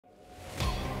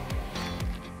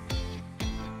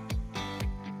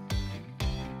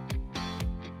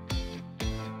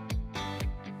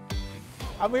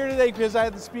I'm here today because I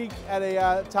had to speak at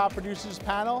a top producers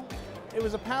panel. It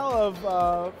was a panel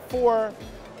of 4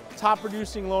 top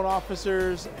producing loan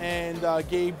officers and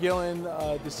Gabe Gillen,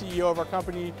 the CEO of our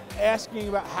company, asking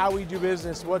about how we do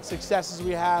business, what successes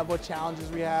we have, what challenges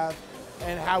we have,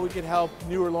 and how we can help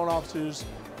newer loan officers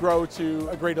grow to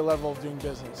a greater level of doing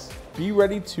business. Be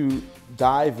ready to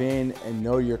dive in and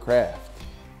know your craft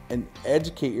and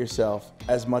educate yourself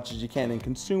as much as you can and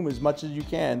consume as much as you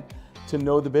can to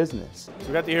know the business. So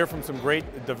we got to hear from some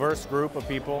great diverse group of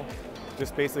people,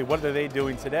 just basically what are they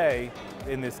doing today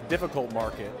in this difficult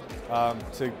market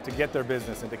to get their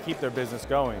business and to keep their business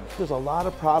going. There's a lot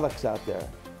of products out there,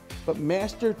 but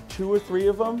master 2 or 3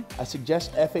 of them. I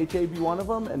suggest FHA be one of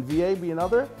them and VA be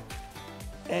another,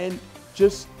 and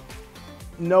just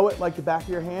know it like the back of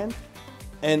your hand,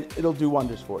 and it'll do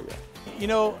wonders for you. You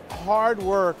know, hard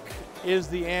work is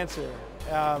the answer.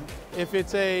 If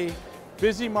it's a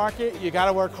busy market, you got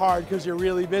to work hard because you're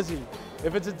really busy.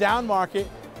 If it's a down market,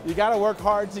 you got to work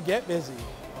hard to get busy.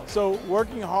 So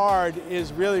working hard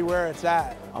is really where it's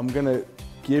at. I'm gonna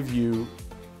give you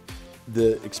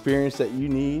the experience that you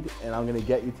need, and I'm gonna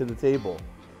get you to the table.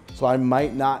 So I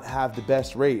might not have the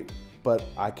best rate, but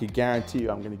I could guarantee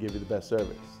you I'm gonna give you the best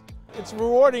service. It's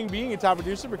rewarding being a top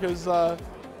producer because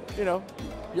you know,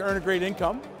 you earn a great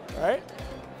income, right?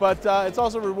 But it's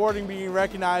also rewarding being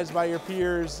recognized by your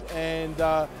peers and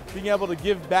being able to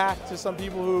give back to some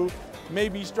people who may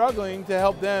be struggling to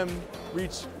help them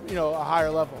reach, you know, a higher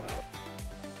level.